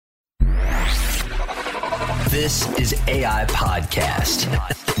This is AI Podcast,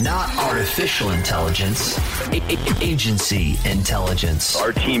 not artificial intelligence, agency intelligence.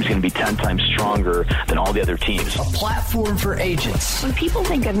 Our team's going to be 10 times stronger than all the other teams. A platform for agents. When people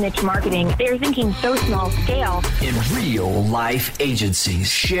think of niche marketing, they're thinking so small scale. In real life agencies,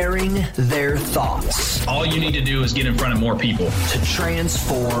 sharing their thoughts. All you need to do is get in front of more people. To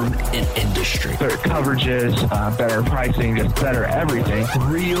transform an industry. Better coverages, better pricing, just better everything.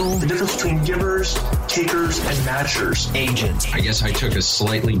 Real. The difference between givers, takers, and matchers. Agents. I guess I took a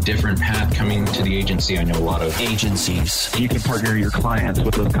slightly different path coming to the agency. I know a lot of agencies. You can partner your clients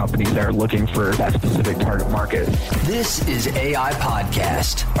with those companies that are looking for that specific target market. This is AI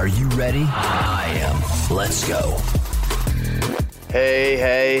Podcast. Are you ready? I am. Let's go.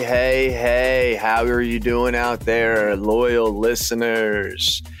 Hey. How are you doing out there, loyal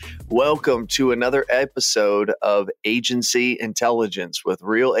listeners? Welcome to another episode of Agency Intelligence with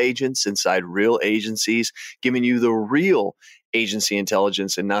real agents inside real agencies, giving you the real agency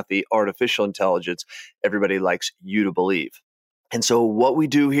intelligence and not the artificial intelligence everybody likes you to believe. And so what we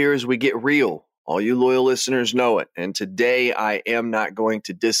do here is we get real. All you loyal listeners know it. And today I am not going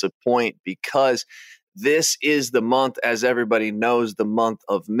to disappoint because this is the month, as everybody knows, the month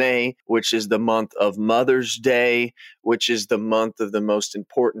of May, which is the month of Mother's Day, which is the month of the most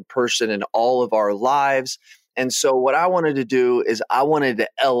important person in all of our lives. And so what I wanted to do is I wanted to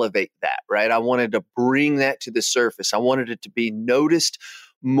elevate that, right? I wanted to bring that to the surface. I wanted it to be noticed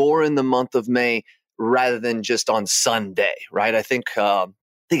more in the month of May rather than just on Sunday, right? I think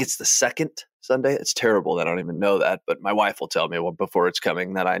it's the second Sunday. It's terrible that I don't even know that, but my wife will tell me before it's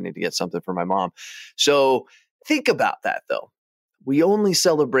coming that I need to get something for my mom. So think about that though. We only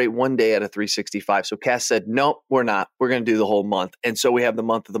celebrate one day out of 365. So Cass said, nope, we're not. We're going to do the whole month. And so we have the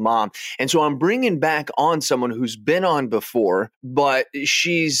month of the mom. And so I'm bringing back on someone who's been on before, but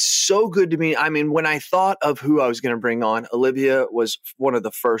she's so good to me. I mean, when I thought of who I was going to bring on, Olivia was one of the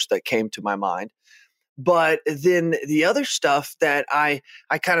first that came to my mind. But then the other stuff that I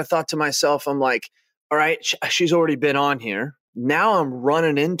kind of thought to myself, I'm like, all right, she's already been on here. Now I'm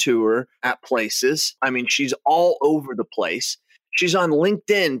running into her at places. I mean, she's all over the place. She's on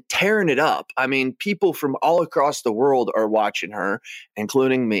LinkedIn tearing it up. I mean, people from all across the world are watching her,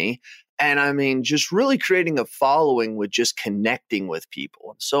 including me. And I mean, just really creating a following with just connecting with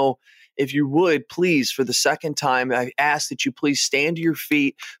people. So if you would, please, for the second time, I ask that you please stand to your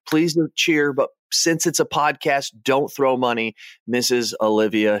feet. Please don't cheer, but since it's a podcast, don't throw money. Mrs.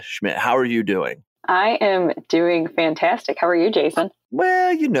 Olivia Schmidt, how are you doing? I am doing fantastic. How are you, Jason?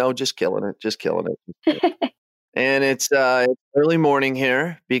 Well, just killing it. And it's early morning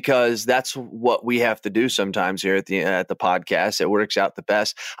here because that's what we have to do sometimes here at the podcast. It works out the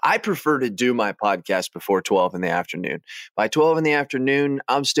best. I prefer to do my podcast before 12 in the afternoon. By 12 in the afternoon,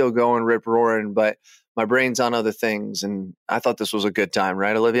 I'm still going rip roaring, but my brain's on other things. And I thought this was a good time,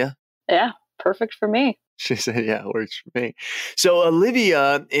 right, Olivia? Yeah, perfect for me. She said, yeah, it works for me. So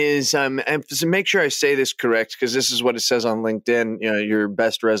Olivia is, and to make sure I say this correct, because this is what it says on LinkedIn, your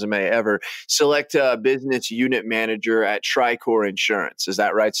best resume ever, select a business unit manager at Tricor Insurance. Is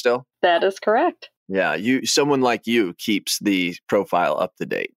that right still? That is correct. Yeah, someone like you keeps the profile up to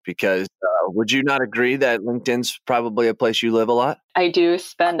date because would you not agree that LinkedIn's probably a place you live a lot? I do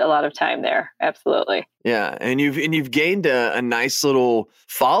spend a lot of time there. Absolutely. Yeah, and you've gained a nice little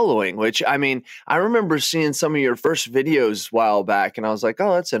following, which I mean, I remember seeing some of your first videos a while back, and I was like,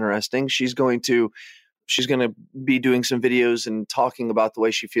 oh, that's interesting. She's going to be doing some videos and talking about the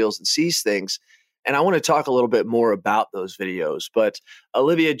way she feels and sees things. And I want to talk a little bit more about those videos. But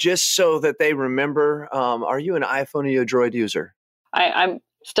Olivia, just so that they remember, are you an iPhone or you a Droid user? I'm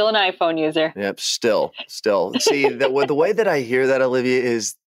still an iPhone user. Yep, still. See, the way that I hear that, Olivia,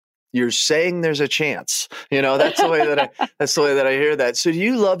 is you're saying there's a chance. That's the way that I hear that. So do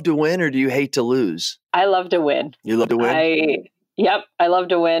you love to win or do you hate to lose? I love to win. You love to win? I love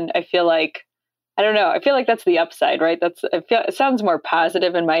to win. I feel like that's the upside, right? It sounds more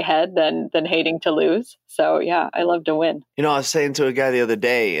positive in my head than hating to lose. So yeah, I love to win. I was saying to a guy the other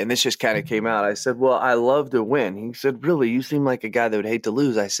day, and this just kind of came out. I said, well, I love to win. He said, really? You seem like a guy that would hate to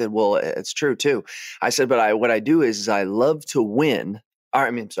lose. I said, well, it's true too. I said, but what I do is I love to win.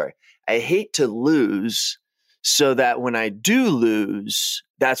 I hate to lose so that when I do lose,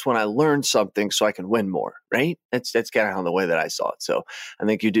 that's when I learn something so I can win more, right? That's kind of how the way that I saw it. So I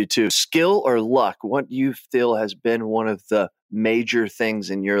think you do too. Skill or luck, what do you feel has been one of the major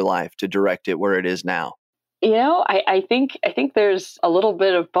things in your life to direct it where it is now? I think there's a little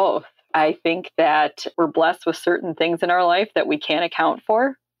bit of both. I think that we're blessed with certain things in our life that we can't account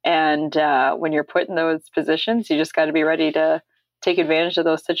for. And when you're put in those positions, you just got to be ready to take advantage of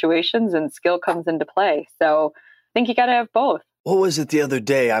those situations, and skill comes into play. So I think you got to have both. What was it the other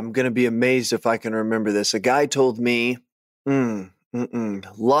day? I'm going to be amazed if I can remember this. A guy told me,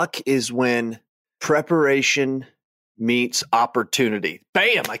 luck is when preparation meets opportunity.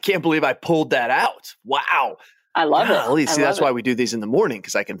 Bam! I can't believe I pulled that out. Wow. I love it. See, that's why we do these in the morning,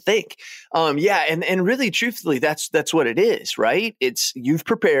 because I can think. And really, truthfully, that's what it is, right? It's you've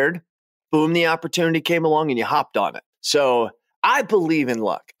prepared, boom, the opportunity came along and you hopped on it. So I believe in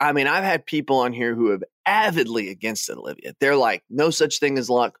luck. I mean, I've had people on here who have avidly against it, Olivia. They're like, no such thing as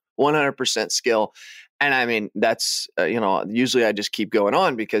luck, 100% skill. And I mean, that's, usually I just keep going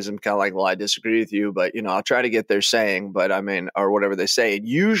on because I'm kind of like, well, I disagree with you, but, I'll try to get their saying, but I mean, or whatever they say. And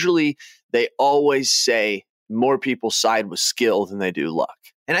usually they always say more people side with skill than they do luck.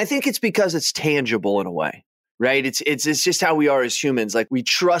 And I think it's because it's tangible in a way, right? It's just how we are as humans. Like we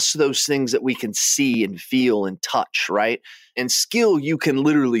trust those things that we can see and feel and touch, right? And skill, you can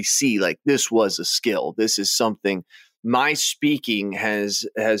literally see like this was a skill. This is something. My speaking has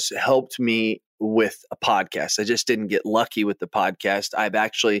helped me with a podcast. I just didn't get lucky with the podcast.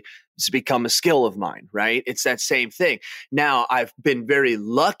 It's become a skill of mine, right? It's that same thing. Now, I've been very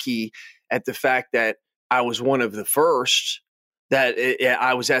lucky at the fact that I was one of the first, that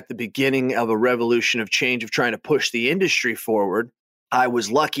I was at the beginning of a revolution of change of trying to push the industry forward. I was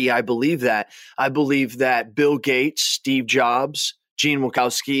lucky. I believe that. I believe that Bill Gates, Steve Jobs, Gene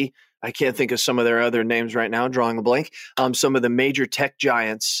Wachowski, I can't think of some of their other names right now, drawing a blank. Some of the major tech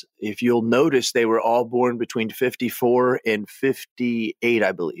giants, if you'll notice, they were all born between 54 and 58,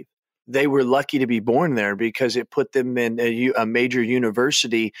 I believe. They were lucky to be born there because it put them in a major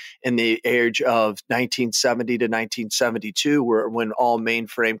university in the age of 1970 to 1972, when all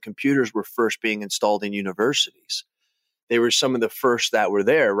mainframe computers were first being installed in universities. They were some of the first that were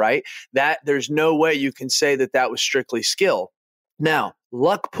there, right? That there's no way you can say that was strictly skill. Now,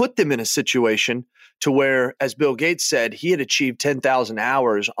 luck put them in a situation to where, as Bill Gates said, he had achieved 10,000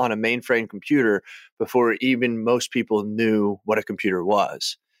 hours on a mainframe computer before even most people knew what a computer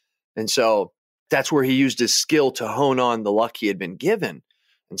was. And so that's where he used his skill to hone on the luck he had been given.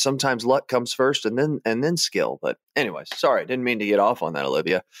 And sometimes luck comes first and then skill. But anyways, sorry, didn't mean to get off on that,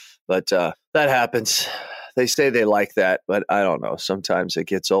 Olivia. But that happens. They say they like that, but I don't know. Sometimes it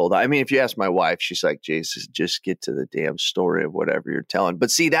gets old. I mean, if you ask my wife, she's like, Jesus, just get to the damn story of whatever you're telling.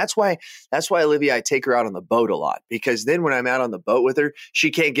 But see, that's why, Olivia, I take her out on the boat a lot, because then when I'm out on the boat with her,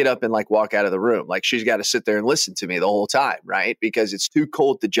 she can't get up and like walk out of the room. Like she's got to sit there and listen to me the whole time, right? Because it's too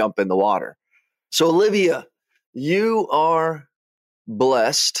cold to jump in the water. So Olivia, you are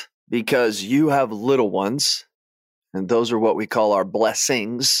blessed because you have little ones, and those are what we call our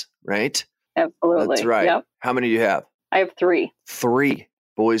blessings, right? Absolutely. That's right. Yep. How many do you have? I have 3. 3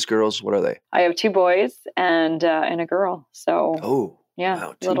 boys, girls. What are they? I have 2 boys and a girl. So yeah,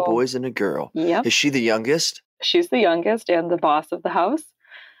 wow, 2 boys and a girl. Yeah. Is she the youngest? She's the youngest and the boss of the house.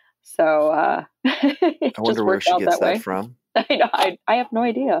 So I wonder where she gets that from. I know. I have no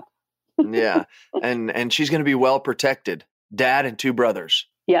idea. Yeah, and she's going to be well protected. Dad and 2 brothers.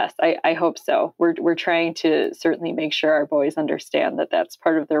 Yes, I hope so. We're trying to certainly make sure our boys understand that that's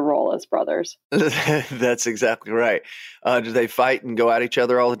part of their role as brothers. That's exactly right. Do they fight and go at each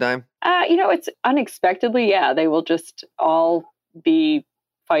other all the time? It's unexpectedly, yeah. They will just all be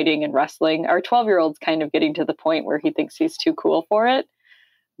fighting and wrestling. Our 12-year-old's kind of getting to the point where he thinks he's too cool for it.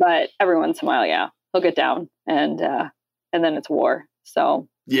 But every once in a while, yeah, he'll get down and then it's war. So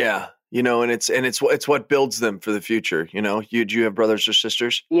yeah. And it's what builds them for the future. Do you have brothers or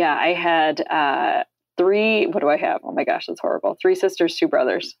sisters? Yeah, I had 3. What do I have? Oh my gosh, that's horrible. 3 sisters, 2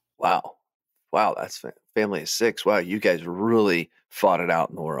 brothers. Wow. That's family of 6. Wow. You guys really fought it out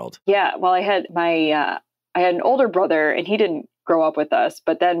in the world. Yeah. Well, I had I had an older brother, and he didn't grow up with us.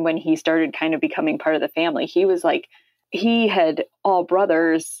 But then when he started kind of becoming part of the family, he was like, he had all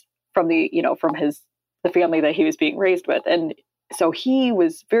brothers from the family that he was being raised with. And so he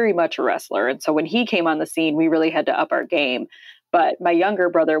was very much a wrestler. And so when he came on the scene, we really had to up our game. But my younger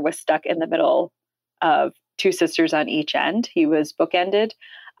brother was stuck in the middle of 2 sisters on each end. He was bookended.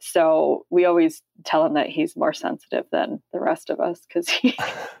 So we always tell him that he's more sensitive than the rest of us, because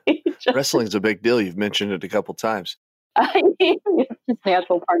wrestling's a big deal. You've mentioned it a couple times. It's just a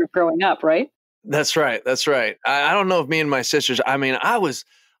natural part of growing up, right? That's right. I don't know if me and my sisters, I mean, I was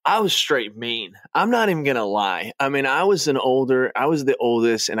straight mean. I'm not even going to lie. I mean, I was the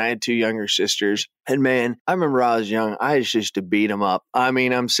oldest, and I had 2 younger sisters. And man, I remember I was young. I used to beat them up. I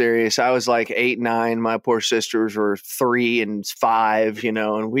mean, I'm serious. I was like 8, 9. My poor sisters were 3 and 5, and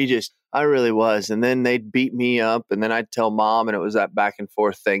I really was. And then they'd beat me up, and then I'd tell mom, and it was that back and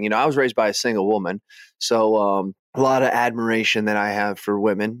forth thing. I was raised by a single woman. So a lot of admiration that I have for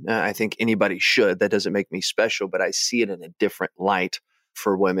women. I think anybody should. That doesn't make me special, but I see it in a different light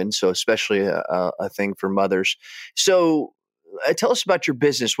for women. So especially a thing for mothers. So tell us about your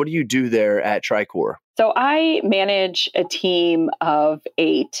business. What do you do there at Tricor? So I manage a team of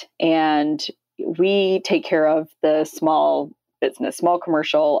 8, and we take care of the small business, small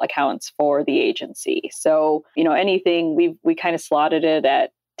commercial accounts for the agency. So, anything we kind of slotted it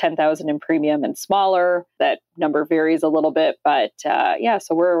at 10,000 in premium and smaller. That number varies a little bit, but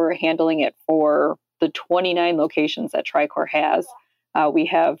so we're handling it for the 29 locations that Tricor has. We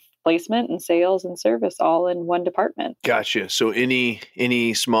have placement and sales and service all in one department. Gotcha. So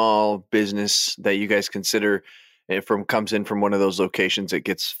any small business that you guys consider comes in from one of those locations, it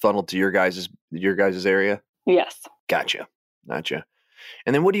gets funneled to your guys' area? Yes. Gotcha.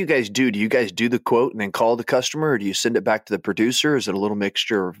 And then what do you guys do? Do you guys do the quote and then call the customer, or do you send it back to the producer? Is it a little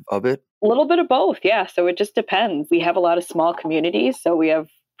mixture of it? A little bit of both. Yeah. So it just depends. We have a lot of small communities. So we have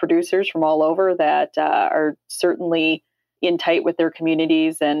producers from all over that are certainly in tight with their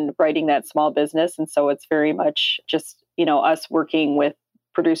communities and writing that small business. And so it's very much just, us working with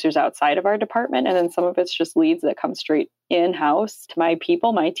producers outside of our department. And then some of it's just leads that come straight in-house to my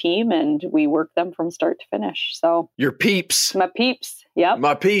people, my team, and we work them from start to finish. So your peeps. My peeps. Yep.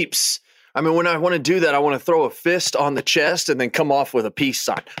 My peeps. I mean, when I want to do that, I want to throw a fist on the chest and then come off with a peace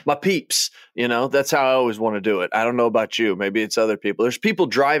sign. My peeps, that's how I always want to do it. I don't know about you. Maybe it's other people. There's people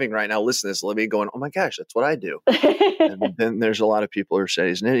driving right now, listening to this, Olivia, going, oh my gosh, that's what I do. And then there's a lot of people who are saying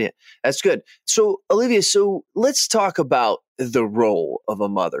he's an idiot. That's good. So Olivia, let's talk about the role of a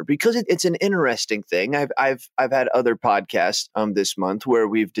mother, because it's an interesting thing. I've had other podcasts this month where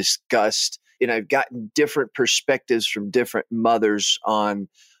we've discussed, I've gotten different perspectives from different mothers on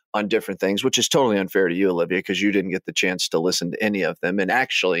different things, which is totally unfair to you, Olivia, because you didn't get the chance to listen to any of them. And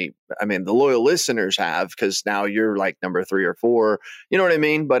actually, I mean, the loyal listeners have, because now you're like number 3 or 4, you know what I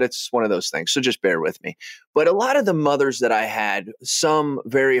mean? But it's one of those things. So just bear with me. But a lot of the mothers that I had, some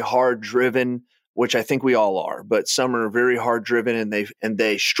very hard driven, which I think we all are, but some are very hard driven, and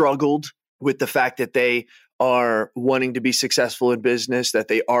they struggled with the fact that they are wanting to be successful in business, that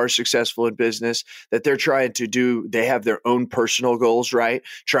they are successful in business, that they're trying to do, they have their own personal goals, right?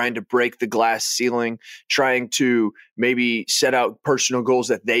 Trying to break the glass ceiling, trying to maybe set out personal goals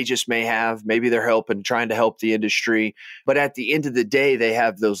that they just may have. Maybe they're trying to help the industry. But at the end of the day, they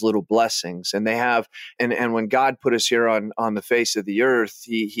have those little blessings, and they have, and when God put us here on the face of the earth,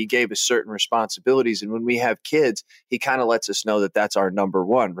 he gave us certain responsibilities. And when we have kids, he kind of lets us know that that's our number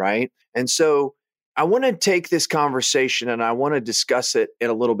one, right? And so I want to take this conversation and I want to discuss it in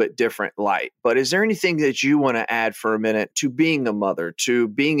a little bit different light. But is there anything that you want to add for a minute to being a mother, to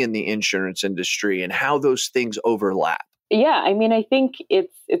being in the insurance industry, and how those things overlap? Yeah, I mean, I think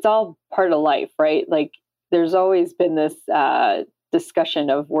it's all part of life, right? Like, there's always been this discussion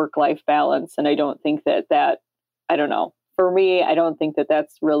of work-life balance, and I don't think that I don't know. For me, I don't think that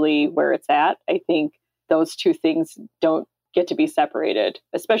that's really where it's at. I think those two things don't get to be separated,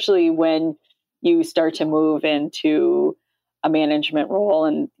 especially when you start to move into a management role,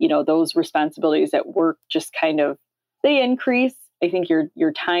 and those responsibilities at work just kind of, they increase. I think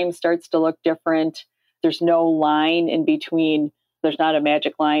your time starts to look different. There's no line in between. There's not a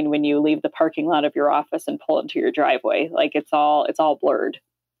magic line when you leave the parking lot of your office and pull into your driveway. Like, it's all blurred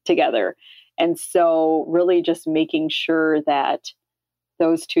together. And so really just making sure that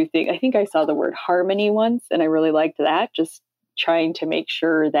those two things, I think I saw the word harmony once, and I really liked that. Just trying to make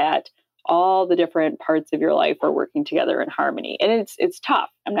sure that all the different parts of your life are working together in harmony. And it's tough.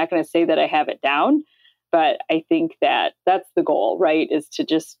 I'm not going to say that I have it down, but I think that that's the goal, right? Is to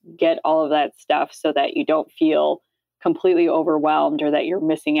just get all of that stuff so that you don't feel completely overwhelmed or that you're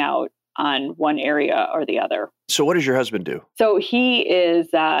missing out on one area or the other. So what does your husband do? So he is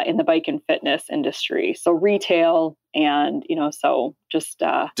in the bike and fitness industry. So retail, and, so just...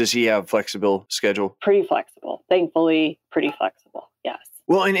 Does he have flexible schedule? Pretty flexible. Thankfully, pretty flexible. Yes.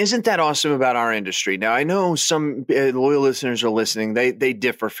 Well, and isn't that awesome about our industry? Now, I know some loyal listeners are listening. They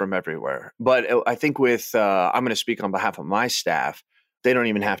differ from everywhere. But I think I'm going to speak on behalf of my staff. They don't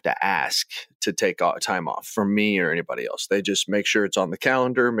even have to ask to take time off from me or anybody else. They just make sure it's on the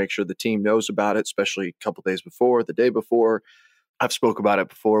calendar, make sure the team knows about it, especially a couple days before, the day before. I've spoke about it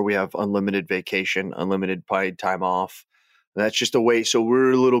before. We have unlimited vacation, unlimited paid time off. That's just a way. So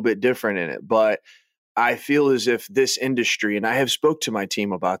we're a little bit different in it. But I feel as if this industry, and I have spoke to my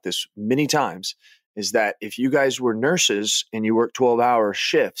team about this many times, is that if you guys were nurses and you work 12-hour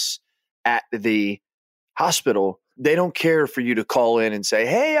shifts at the hospital, They don't care for you to call in and say,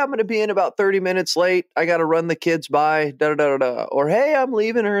 hey, I'm going to be in about 30 minutes late. I got to run the kids by, da-da-da-da-da. Or, hey, I'm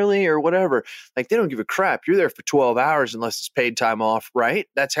leaving early or whatever. Like, they don't give a crap. You're there for 12 hours unless it's paid time off, right?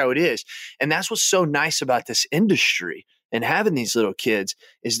 That's how it is. And that's what's so nice about this industry and having these little kids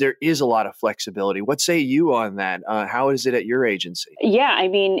is there is a lot of flexibility. What say you on that? How is it at your agency? Yeah, I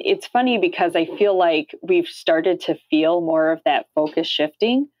mean, it's funny because I feel like we've started to feel more of that focus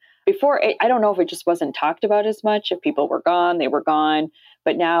shifting. Before, I don't know if it just wasn't talked about as much. If people were gone, they were gone.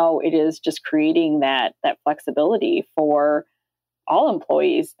 But now it is just creating that flexibility for all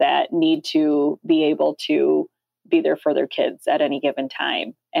employees that need to be able to be there for their kids at any given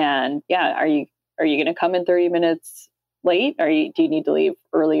time. And yeah, are you going to come in 30 minutes late? Do you need to leave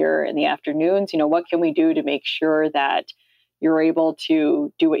earlier in the afternoons? What can we do to make sure that you're able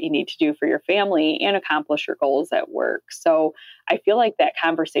to do what you need to do for your family and accomplish your goals at work? So I feel like that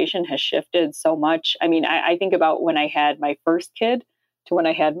conversation has shifted so much. I mean, I think about when I had my first kid to when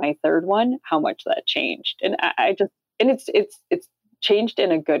I had my third one, how much that changed. And it's changed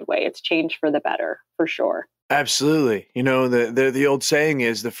in a good way. It's changed for the better, for sure. Absolutely. The old saying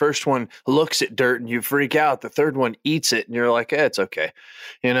is the first one looks at dirt and you freak out. The third one eats it and you're like, it's okay.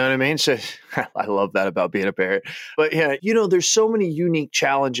 You know what I mean? So I love that about being a parent. But yeah, there's so many unique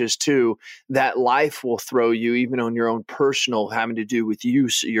challenges too that life will throw you, even on your own personal, having to do with you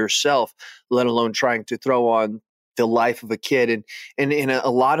yourself, let alone trying to throw on the life of a kid. And in a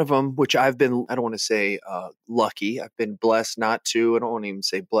lot of them, which I've been, I don't want to say lucky, I've been blessed not to, I don't want to even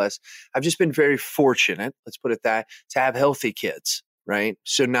say blessed. I've just been very fortunate, let's put it that, to have healthy kids, right?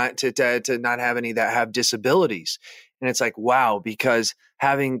 So not to not have any that have disabilities. And it's like, wow, because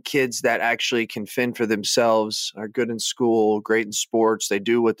having kids that actually can fend for themselves, are good in school, great in sports, they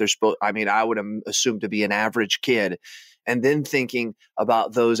do what they're supposed, I mean, I would assume to be an average kid. And then thinking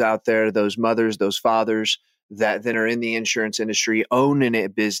about those out there, those mothers, those fathers, that then are in the insurance industry, owning a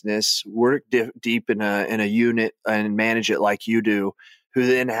business, work deep in a unit and manage it like you do, who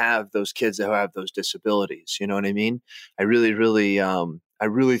then have those kids that have those disabilities. You know what I mean? I really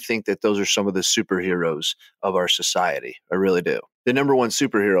think that those are some of the superheroes of our society. I really do. The number one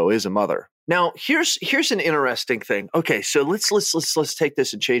superhero is a mother. Now, here's an interesting thing. Okay, so let's take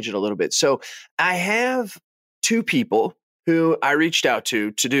this and change it a little bit. So I have two people who I reached out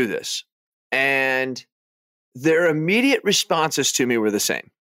to do this, and their immediate responses to me were the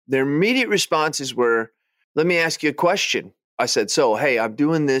same. Their immediate responses were, let me ask you a question. I said, so, hey, I'm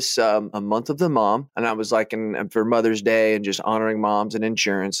doing this a month of the mom. And I was like, and for Mother's Day and just honoring moms and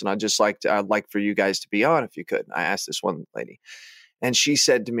insurance. And I'd like for you guys to be on if you could. And I asked this one lady, and she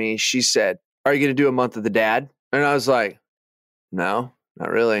said to me, are you going to do a month of the dad? And I was like, no,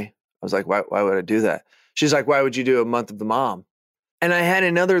 not really. I was like, why would I do that? She's like, why would you do a month of the mom? And I had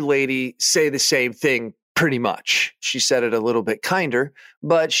another lady say the same thing. Pretty much. She said it a little bit kinder,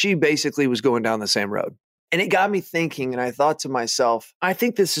 but she basically was going down the same road. And it got me thinking, and I thought to myself, I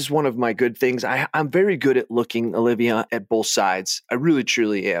think this is one of my good things. I'm very good at looking, Olivia, at both sides. I really,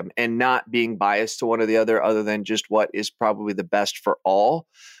 truly am, and not being biased to one or the other than just what is probably the best for all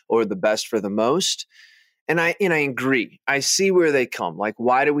or the best for the most. And I agree. I see where they come. Like,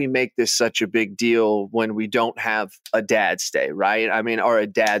 why do we make this such a big deal when we don't have a dad's day, right? I mean, or a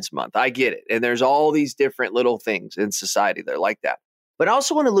dad's month. I get it. And there's all these different little things in society that are like that. But I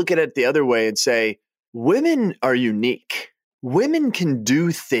also want to look at it the other way and say, women are unique. Women can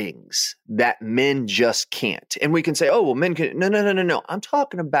do things that men just can't. And we can say, oh, well, men can. No. I'm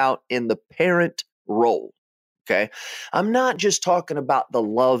talking about in the parent role. Okay. I'm not just talking about the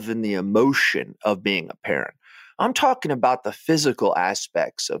love and the emotion of being a parent. I'm talking about the physical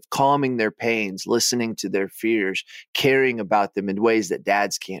aspects of calming their pains, listening to their fears, caring about them in ways that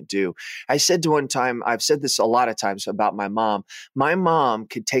dads can't do. I said to one time, I've said this a lot of times about my mom. My mom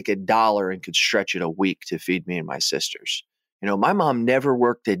could take $1 and could stretch it a week to feed me and my sisters. My mom never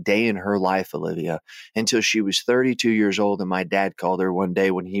worked a day in her life, Olivia, until she was 32 years old. And my dad called her one day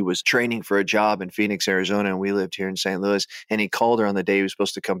when he was training for a job in Phoenix, Arizona, and we lived here in St. Louis. And he called her on the day he was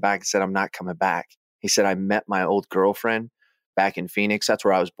supposed to come back and said, I'm not coming back. He said, I met my old girlfriend back in Phoenix. That's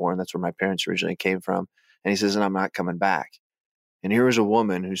where I was born. That's where my parents originally came from. And he says, and I'm not coming back. And here was a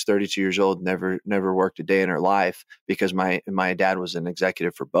woman who's 32 years old, never worked a day in her life because my dad was an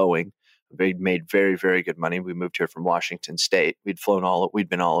executive for Boeing. They made very, very good money. We moved here from Washington State. We'd been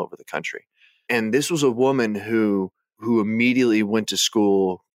all over the country. And this was a woman who immediately went to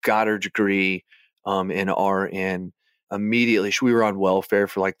school, got her degree in RN. Immediately, we were on welfare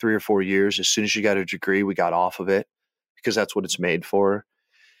for like 3 or 4 years. As soon as she got her degree, we got off of it because that's what it's made for.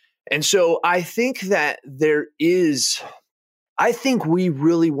 And so I think that there is I think we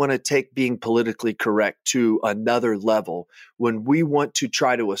really want to take being politically correct to another level when we want to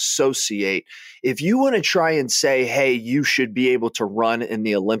try to associate. If you want to try and say, hey, you should be able to run in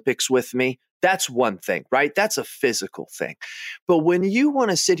the Olympics with me, that's one thing, right? That's a physical thing. But when you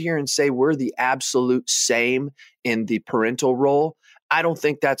want to sit here and say we're the absolute same in the parental role, I don't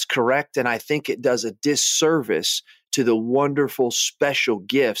think that's correct. And I think it does a disservice to the wonderful special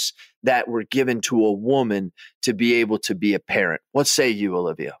gifts that were given to a woman to be able to be a parent. What say you,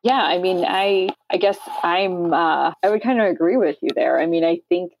 Olivia? Yeah, I mean, I guess I would kind of agree with you there. I mean, I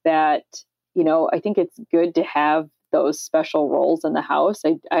think that, I think it's good to have those special roles in the house.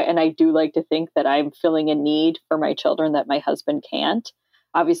 I do like to think that I'm filling a need for my children that my husband can't.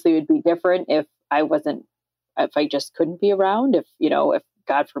 Obviously, it would be different if I just couldn't be around, if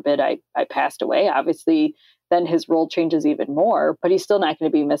God forbid I passed away, obviously, then his role changes even more, but he's still not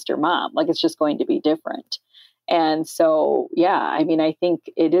going to be Mr. Mom. Like, it's just going to be different. And so, yeah, I mean, I think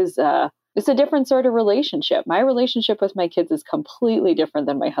it's a different sort of relationship. My relationship with my kids is completely different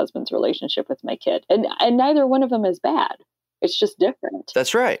than my husband's relationship with my kid. And neither one of them is bad. It's just different.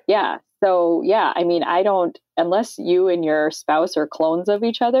 That's right. Yeah. So, yeah, I mean, unless you and your spouse are clones of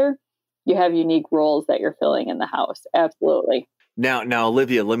each other, you have unique roles that you're filling in the house. Absolutely. Now,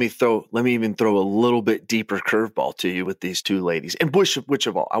 Olivia, let me even throw a little bit deeper curveball to you with these two ladies. And which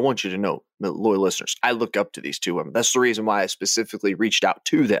of all, I want you to know, loyal listeners, I look up to these two women. That's the reason why I specifically reached out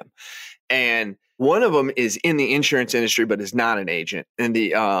to them. And one of them is in the insurance industry, but is not an agent. And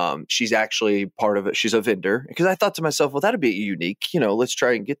she's actually part of it. She's a vendor. Because I thought to myself, well, that'd be unique. Let's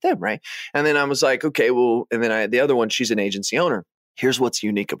try and get them, right? And then I was like, okay, well, and then the other one, she's an agency owner. Here's what's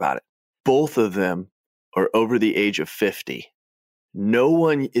unique about it. Both of them are over the age of 50.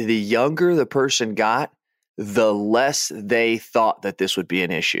 The younger the person got, the less they thought that this would be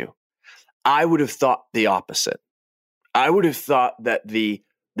an issue. I would have thought the opposite. I would have thought that the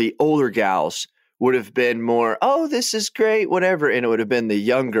older gals would have been more, oh, this is great, whatever. And it would have been the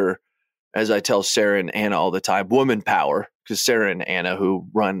younger, as I tell Sarah and Anna all the time, woman power, because Sarah and Anna, who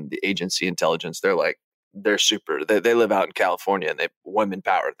run the agency intelligence, they're super. They live out in California and they women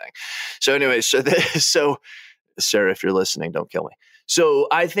power thing. So anyway, so Sarah, if you're listening, don't kill me. So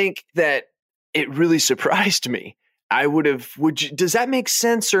I think that it really surprised me. Does that make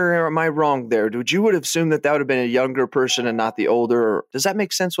sense, or am I wrong there? You would have assumed that would have been a younger person and not the older? Does that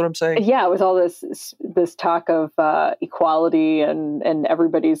make sense what I'm saying? Yeah, with all this talk of equality and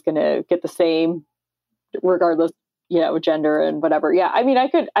everybody's going to get the same regardless, gender and whatever. Yeah, I mean, I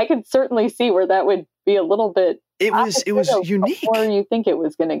could certainly see where that would be a little bit. It was unique. Where you think it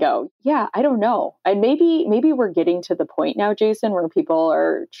was going to go? Yeah, I don't know. And maybe we're getting to the point now, Jason, where people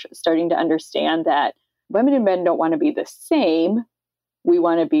are starting to understand that women and men don't want to be the same. We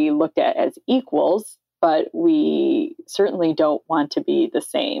want to be looked at as equals, but we certainly don't want to be the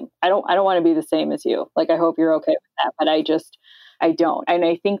same. I don't want to be the same as you. Like, I hope you're okay with that, but I don't. And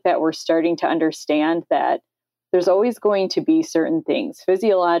I think that we're starting to understand that there's always going to be certain things,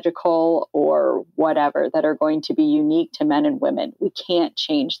 physiological or whatever, that are going to be unique to men and women. We can't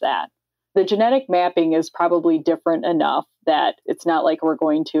change that. The genetic mapping is probably different enough that it's not like we're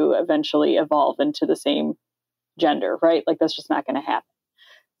going to eventually evolve into the same gender, right? Like, that's just not going to happen.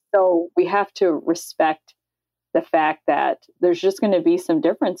 So we have to respect the fact that there's just going to be some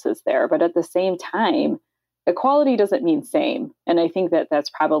differences there. But at the same time, equality doesn't mean same. And I think that that's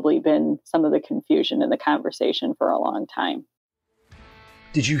probably been some of the confusion in the conversation for a long time.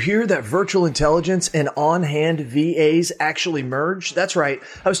 Did you hear that virtual intelligence and on-hand VAs actually merged? That's right.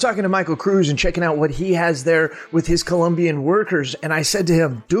 I was talking to Michael Cruz and checking out what he has there with his Colombian workers. And I said to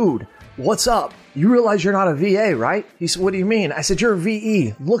him, dude, what's up? You realize you're not a VA, right? He said, what do you mean? I said, you're a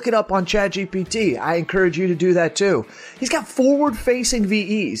VE. Look it up on ChatGPT. I encourage you to do that too. He's got forward-facing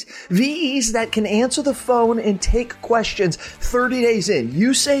VEs. VEs that can answer the phone and take questions 30 days in.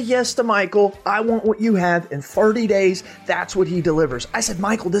 You say yes to Michael, I want what you have. In 30 days, that's what he delivers. I said,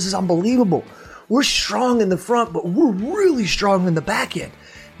 Michael, this is unbelievable. We're strong in the front, but we're really strong in the back end.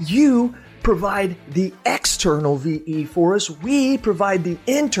 You provide the external VE for us. We provide the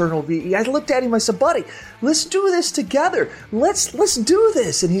internal VE. I looked at him, I said, buddy, let's do this together. Let's do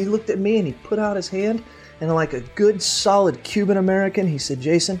this. And he looked at me and he put out his hand, and like a good solid Cuban American, he said,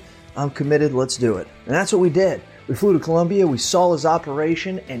 Jason, I'm committed. Let's do it. And that's what we did. We flew to Colombia, we saw his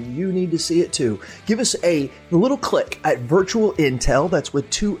operation, and you need to see it too. Give us a little click at Virtual Intel, that's with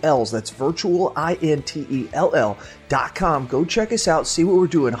 2 L's, that's virtualintell.com. Go check us out, see what we're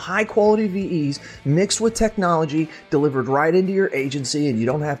doing. High quality VEs mixed with technology, delivered right into your agency, and you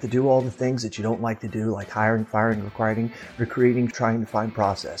don't have to do all the things that you don't like to do, like hiring, firing, recruiting, trying to find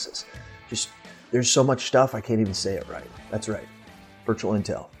processes. Just There's so much stuff, I can't even say it right. That's right. Virtual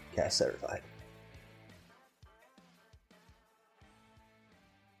Intel, CAS certified.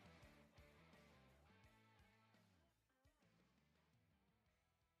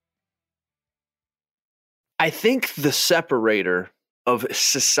 I think the separator of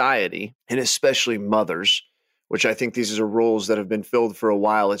society, and especially mothers, which I think these are roles that have been filled for a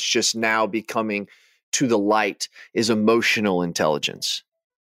while, it's just now becoming to the light, is emotional intelligence.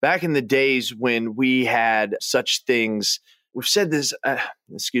 Back in the days when we had such things, we've said this,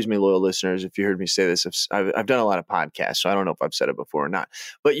 excuse me, loyal listeners, if you heard me say this, I've done a lot of podcasts, so I don't know if I've said it before or not,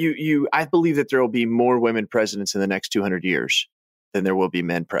 but I believe that there will be more women presidents in the next 200 years than there will be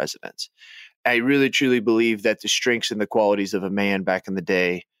men presidents. I really, truly believe that the strengths and the qualities of a man back in the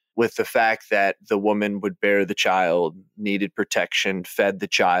day, with the fact that the woman would bear the child, needed protection, fed the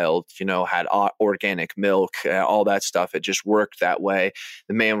child, had organic milk, all that stuff. It just worked that way.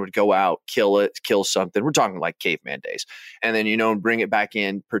 The man would go out, kill something. We're talking like caveman days. And then, bring it back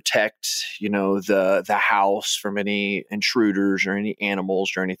in, protect, the house from any intruders or any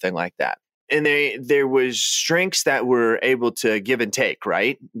animals or anything like that. And there was strengths that were able to give and take,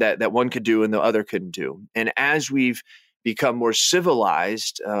 right? That one could do and the other couldn't do. And as we've become more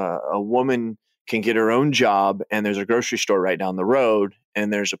civilized, a woman can get her own job and there's a grocery store right down the road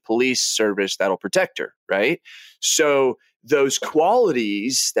and there's a police service that'll protect her, right? So those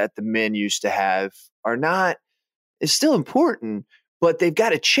qualities that the men used to have is still important, but they've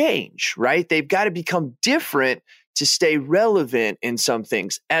got to change, right? They've got to become different to stay relevant in some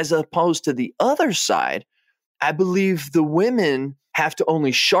things, as opposed to the other side. I believe the women have to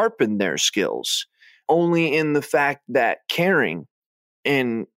only sharpen their skills, only in the fact that caring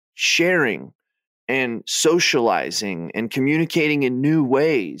and sharing and socializing and communicating in new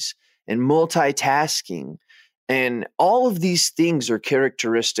ways and multitasking and all of these things are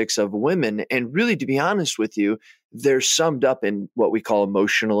characteristics of women. And really, to be honest with you, they're summed up in what we call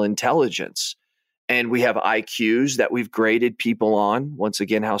emotional intelligence. And we have IQs that we've graded people on, once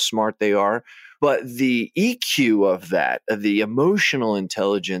again, how smart they are. But the EQ of that, of the emotional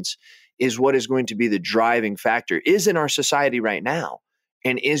intelligence, is what is going to be the driving factor, is in our society right now,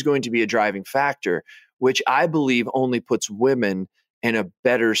 and is going to be a driving factor, which I believe only puts women in a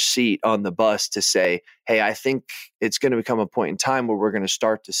better seat on the bus to say, hey, I think it's going to become a point in time where we're going to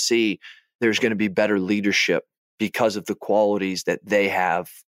start to see there's going to be better leadership because of the qualities that they have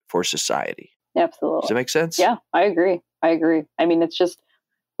for society. Absolutely. Does that make sense? Yeah, I agree. I mean, it's just,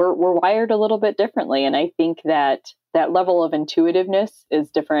 we're wired a little bit differently. And I think that level of intuitiveness is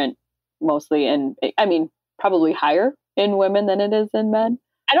different mostly probably higher in women than it is in men.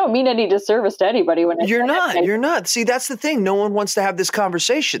 I don't mean any disservice to anybody when You're not. See, that's the thing. No one wants to have this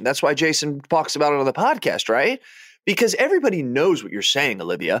conversation. That's why Jason talks about it on the podcast, right? Because everybody knows what you're saying,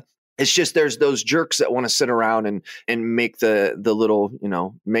 Olivia. It's just there's those jerks that want to sit around and make the little,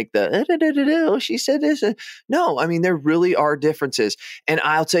 make the, oh, she said this. No, I mean, there really are differences. And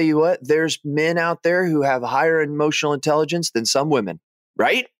I'll tell you what, there's men out there who have higher emotional intelligence than some women,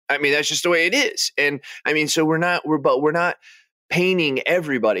 right? I mean, that's just the way it is. And I mean, so we're not painting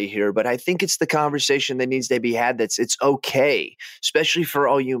everybody here, but I think it's the conversation that needs to be had. It's okay, especially for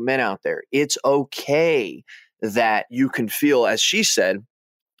all you men out there. It's okay that you can feel, as she said,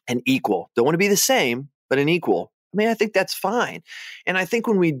 an equal. Don't want to be the same, but an equal. I mean, I think that's fine. And I think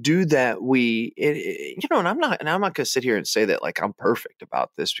when we do that, and I'm not going to sit here and say that like I'm perfect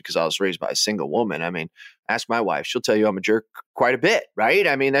about this because I was raised by a single woman. I mean, ask my wife. She'll tell you I'm a jerk quite a bit, right?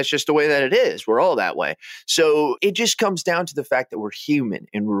 I mean, that's just the way that it is. We're all that way. So it just comes down to the fact that we're human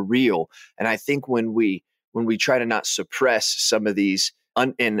and we're real. And I think when we try to not suppress some of these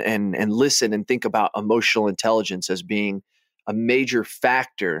and listen and think about emotional intelligence as being a major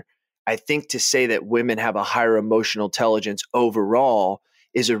factor, I think to say that women have a higher emotional intelligence overall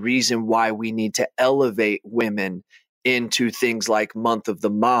is a reason why we need to elevate women into things like Month of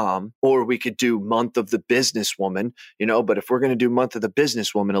the Mom, or we could do Month of the Businesswoman, but if we're going to do Month of the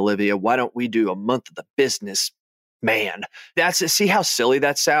Businesswoman, Olivia, why don't we do a Month of the Business Man? See how silly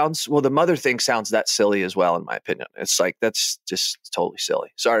that sounds? Well, the mother thing sounds that silly as well, in my opinion. It's like, that's just totally silly.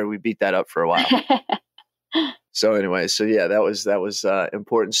 Sorry, we beat that up for a while. So anyway, that was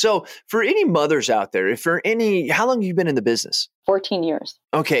important. So for any mothers out there, how long have you been in the business? 14 years.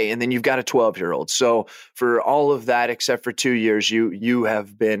 Okay. And then you've got a 12-year-old. So for all of that, except for 2 years, you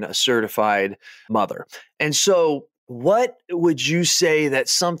have been a certified mother. And so what would you say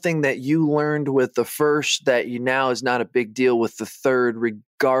that's something that you learned with the first that you now is not a big deal with the third,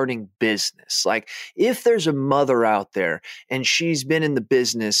 regarding business. Like if there's a mother out there and she's been in the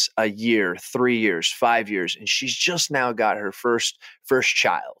business a year, 3 years, 5 years, and she's just now got her first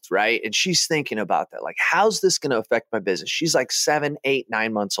child, right? And she's thinking about that. Like, how's this going to affect my business? She's like 7, 8,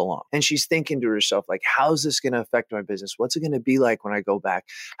 9 months along. And she's thinking to herself, like, how's this going to affect my business? What's it going to be like when I go back?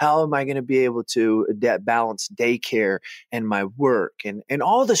 How am I going to be able to balance daycare and my work and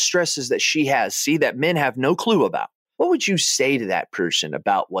all the stresses that she has, see, that men have no clue about? What would you say to that person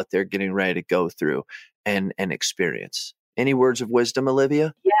about what they're getting ready to go through and experience? Any words of wisdom,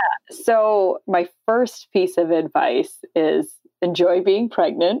 Olivia? Yeah. So my first piece of advice is enjoy being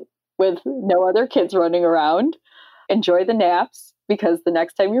pregnant with no other kids running around. Enjoy the naps, because the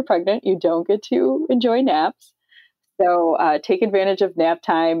next time you're pregnant, you don't get to enjoy naps. So take advantage of nap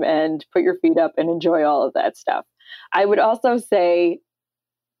time and put your feet up and enjoy all of that stuff. I would also say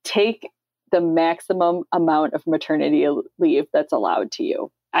take the maximum amount of maternity leave that's allowed to you.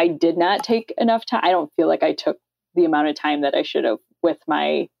 I did not take enough time. I don't feel like I took the amount of time that I should have with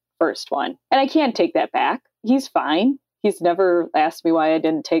my first one. And I can't take that back. He's fine. He's never asked me why I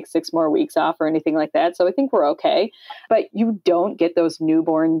didn't take 6 more weeks off or anything like that. So I think we're okay. But you don't get those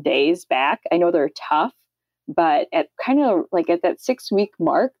newborn days back. I know they're tough, but at kind of like at that 6-week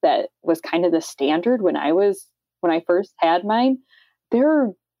mark, that was kind of the standard when I first had mine. They're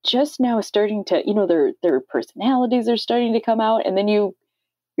just now starting to, their personalities are starting to come out, and then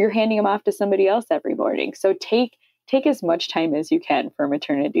you're handing them off to somebody else every morning. So take as much time as you can for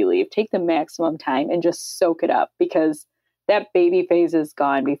maternity leave. Take the maximum time and just soak it up, because that baby phase is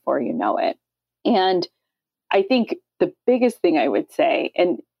gone before you know it. And I think the biggest thing I would say,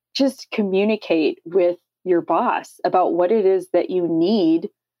 and just communicate with your boss about what it is that you need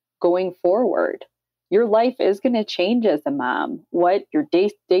going forward. Your life is going to change as a mom. What your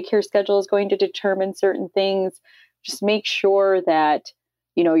daycare schedule is going to determine certain things. Just make sure that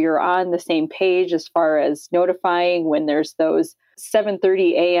you're on the same page as far as notifying when there's those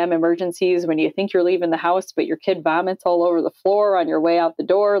 7:30 a.m. emergencies when you think you're leaving the house, but your kid vomits all over the floor on your way out the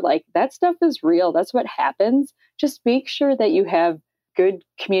door. Like, that stuff is real. That's what happens. Just make sure that you have good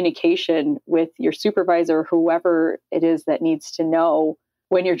communication with your supervisor, whoever it is that needs to know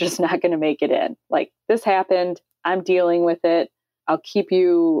when you're just not going to make it in. Like, this happened. I'm dealing with it. I'll keep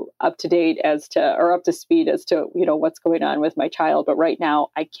you up to date up to speed as to, what's going on with my child. But right now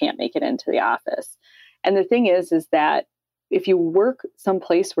I can't make it into the office. And the thing is that if you work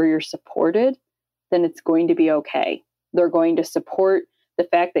someplace where you're supported, then it's going to be okay. They're going to support the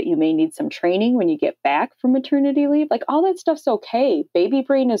fact that you may need some training when you get back from maternity leave. Like, all that stuff's okay. Baby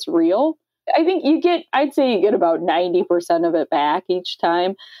brain is real. I think I'd say you get about 90% of it back each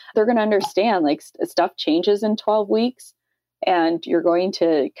time. They're going to understand, like, stuff changes in 12 weeks. And you're going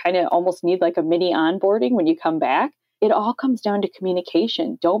to kind of almost need like a mini onboarding when you come back. It all comes down to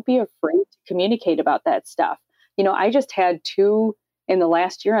communication. Don't be afraid to communicate about that stuff. I just had 2 in the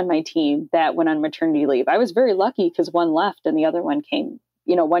last year on my team that went on maternity leave. I was very lucky because one left and the other one came,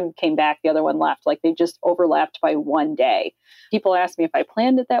 one came back, the other one left. Like, they just overlapped by 1 day. People asked me if I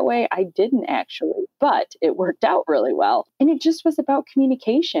planned it that way. I didn't actually, but it worked out really well. And it just was about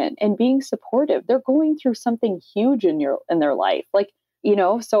communication and being supportive. They're going through something huge in their life. Like,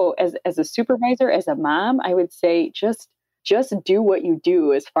 so as a supervisor, as a mom, I would say just do what you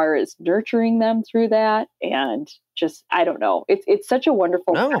do as far as nurturing them through that. And just, I don't know. It's such a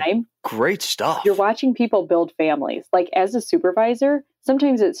wonderful time. Great stuff. You're watching people build families. Like, as a supervisor,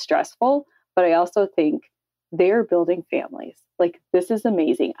 sometimes it's stressful, but I also think they're building families. Like, this is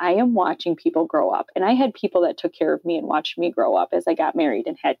amazing. I am watching people grow up, and I had people that took care of me and watched me grow up as I got married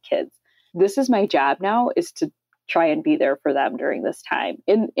and had kids. This is my job now, is to try and be there for them during this time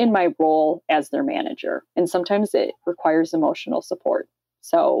in my role as their manager. And sometimes it requires emotional support.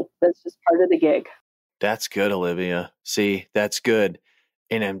 So that's just part of the gig. That's good, Olivia. See, that's good.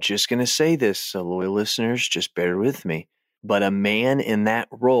 And I'm just going to say this, so loyal listeners, just bear with me. But a man in that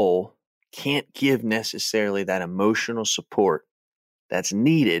role can't give necessarily that emotional support that's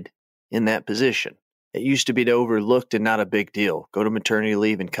needed in that position. It used to be overlooked and not a big deal. Go to maternity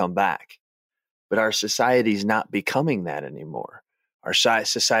leave and come back. But our society is not becoming that anymore. Our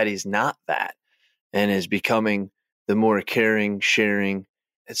society is not that, and is becoming the more caring, sharing.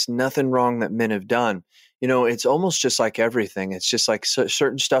 It's nothing wrong that men have done. It's almost just like everything. It's just like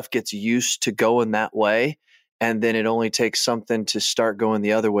certain stuff gets used to going that way, and then it only takes something to start going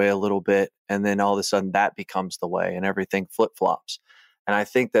the other way a little bit, and then all of a sudden that becomes the way, and everything flip-flops. And I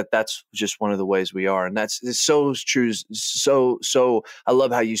think that that's just one of the ways we are. And it's so true. So I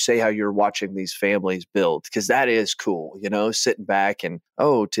love how you say how you're watching these families build, because that is cool, sitting back and,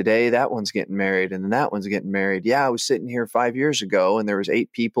 oh, today that one's getting married and then that one's getting married. Yeah, I was sitting here 5 years ago and there was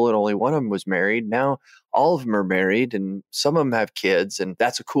 8 people and only one of them was married. Now all of them are married and some of them have kids. And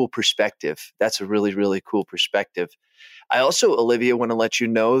that's a cool perspective. That's a really, really cool perspective. I also, Olivia, want to let you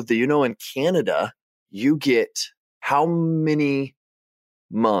know that, in Canada, you get how many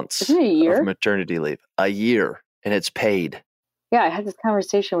months Isn't it a year? Of maternity leave? A year, and it's paid. Yeah, I had this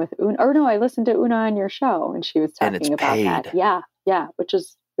conversation with Una. Or no, I listened to Una on your show, and she was talking about paid. that. Yeah, which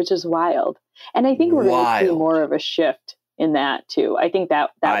is wild. And I think we're going to see more of a shift in that too. I think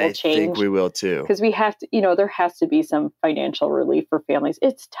that will change. I think we will too. Because we have to, there has to be some financial relief for families.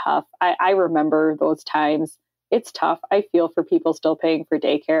 It's tough. I remember those times. It's tough. I feel for people still paying for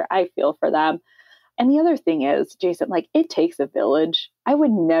daycare. I feel for them. And the other thing is, Jason, it takes a village. I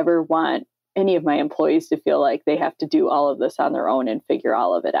would never want any of my employees to feel like they have to do all of this on their own and figure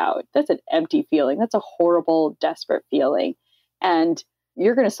all of it out. That's an empty feeling. That's a horrible, desperate feeling. And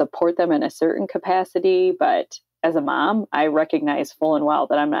you're going to support them in a certain capacity. But as a mom, I recognize full and well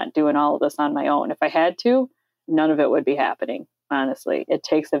that I'm not doing all of this on my own. If I had to, none of it would be happening. Honestly, it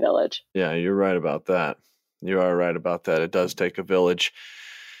takes a village. Yeah, you're right about that. You are right about that. It does take a village.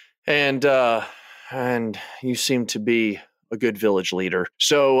 And you seem to be a good village leader.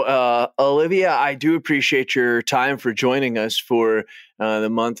 So, Olivia, I do appreciate your time for joining us for the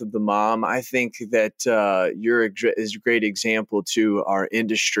month of the mom. I think that you're a great example to our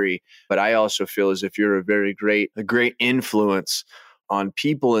industry, but I also feel as if you're a great influence on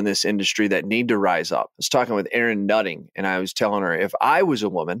people in this industry that need to rise up. I was talking with Erin Nutting, and I was telling her, if I was a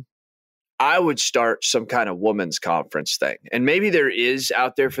woman, I would start some kind of women's conference thing. And maybe there is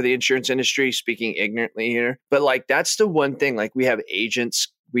out there for the insurance industry, speaking ignorantly here. But that's the one thing, we have agents,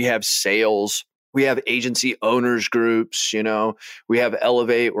 we have sales, we have agency owners groups, we have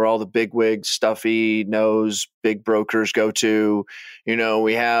Elevate where all the bigwigs, stuffy nose, big brokers go to,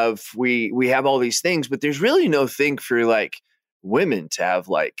 we have all these things, but there's really no thing for women to have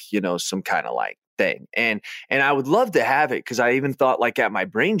some kind of thing. And I would love to have it, because I even thought at my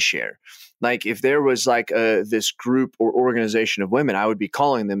brain share, if there was this group or organization of women, I would be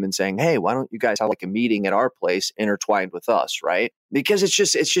calling them and saying, hey, why don't you guys have a meeting at our place intertwined with us, right? Because it's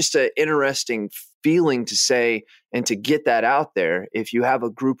just an interesting feeling to say and to get that out there. If you have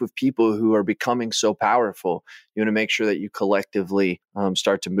a group of people who are becoming so powerful, you want to make sure that you collectively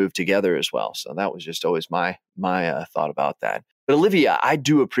start to move together as well. So that was just always my thought about that. But Olivia, I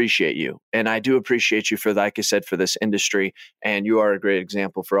do appreciate you, and I do appreciate you for, like I said, for this industry, and you are a great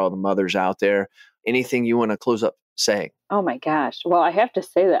example for all the mothers out there. Anything you want to close up saying? Oh my gosh. Well, I have to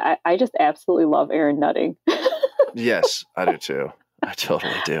say that I just absolutely love Erin Nutting. Yes, I do too. I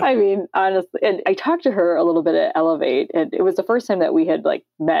totally do. I mean, honestly, and I talked to her a little bit at Elevate, and it was the first time that we had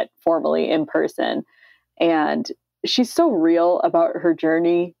met formally in person. And she's so real about her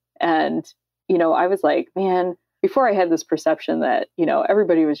journey. And, I was like, man, before I had this perception that,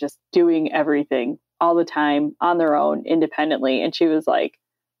 everybody was just doing everything all the time on their own independently. And she was like,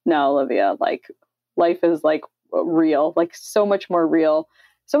 no, Olivia, life is real, so much more real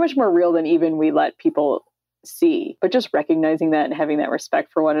than even we let people see. But just recognizing that and having that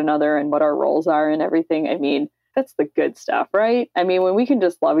respect for one another and what our roles are and everything. I mean, that's the good stuff, right? I mean, when we can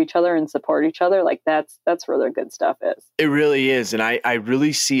just love each other and support each other, that's where the good stuff is. It really is. And I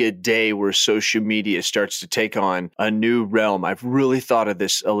really see a day where social media starts to take on a new realm. I've really thought of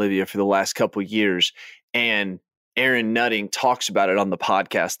this, Olivia, for the last couple of years. And Erin Nutting talks about it on the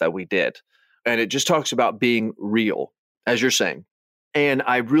podcast that we did. And it just talks about being real, as you're saying. And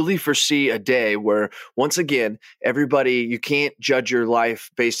I really foresee a day where, once again, everybody, you can't judge your life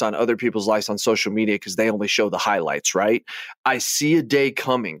based on other people's lives on social media because they only show the highlights, right? I see a day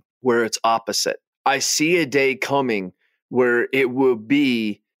coming where it's opposite. I see a day coming where it will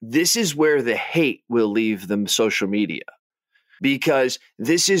be, this is where the hate will leave the social media, because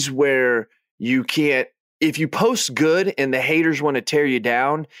this is where you can't, if you post good and the haters want to tear you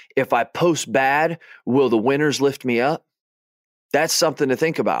down, if I post bad, will the winners lift me up? That's something to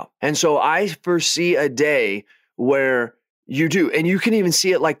think about. And so I foresee a day where you do, and you can even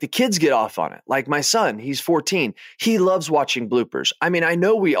see it the kids get off on it. Like my son, he's 14. He loves watching bloopers. I mean, I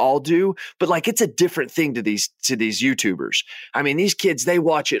know we all do, but it's a different thing to these YouTubers. I mean, these kids, they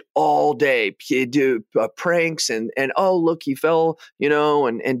watch it all day. They do pranks and oh, look, he fell,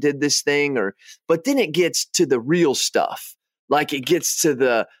 and did this thing, but then it gets to the real stuff. It gets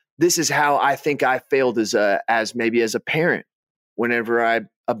to this is how I think I failed as a parent whenever I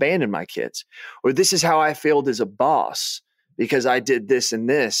abandoned my kids, or this is how I failed as a boss because I did this and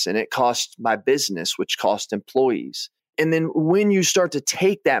this, and it cost my business, which cost employees. And then when you start to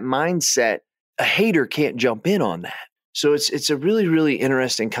take that mindset, a hater can't jump in on that. So it's a really, really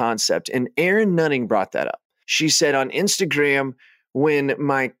interesting concept. And Erin Nutting brought that up. She said on Instagram, when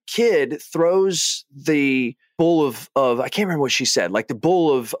my kid throws the bowl of I can't remember what she said, like the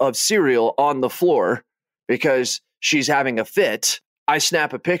bowl of cereal on the floor because she's having a fit, I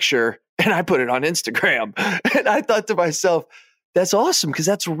snap a picture and I put it on Instagram. And I thought to myself, that's awesome because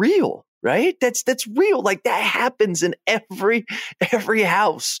that's real, right? That's real. Like that happens in every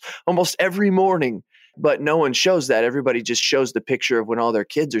house, almost every morning. But no one shows that. Everybody just shows the picture of when all their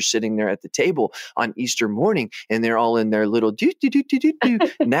kids are sitting there at the table on Easter morning and they're all in their little do.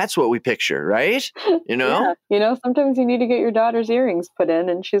 And that's what we picture, right? You know? Yeah. You know, sometimes you need to get your daughter's earrings put in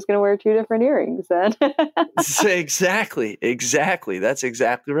and she's going to wear 2 different earrings then. Exactly. That's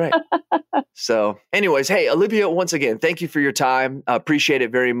exactly right. So anyways, hey, Olivia, once again, thank you for your time. I appreciate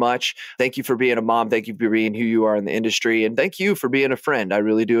it very much. Thank you for being a mom. Thank you for being who you are in the industry. And thank you for being a friend. I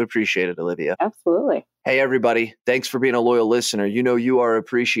really do appreciate it, Olivia. Absolutely. Hey, everybody. Thanks for being a loyal listener. You know you are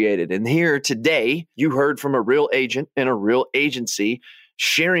appreciated. And here today, you heard from a real agent and a real agency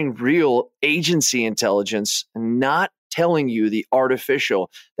sharing real agency intelligence, not telling you the artificial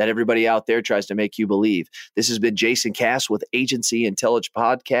that everybody out there tries to make you believe. This has been Jason Cass with Agency Intelligence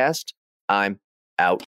Podcast. I'm out.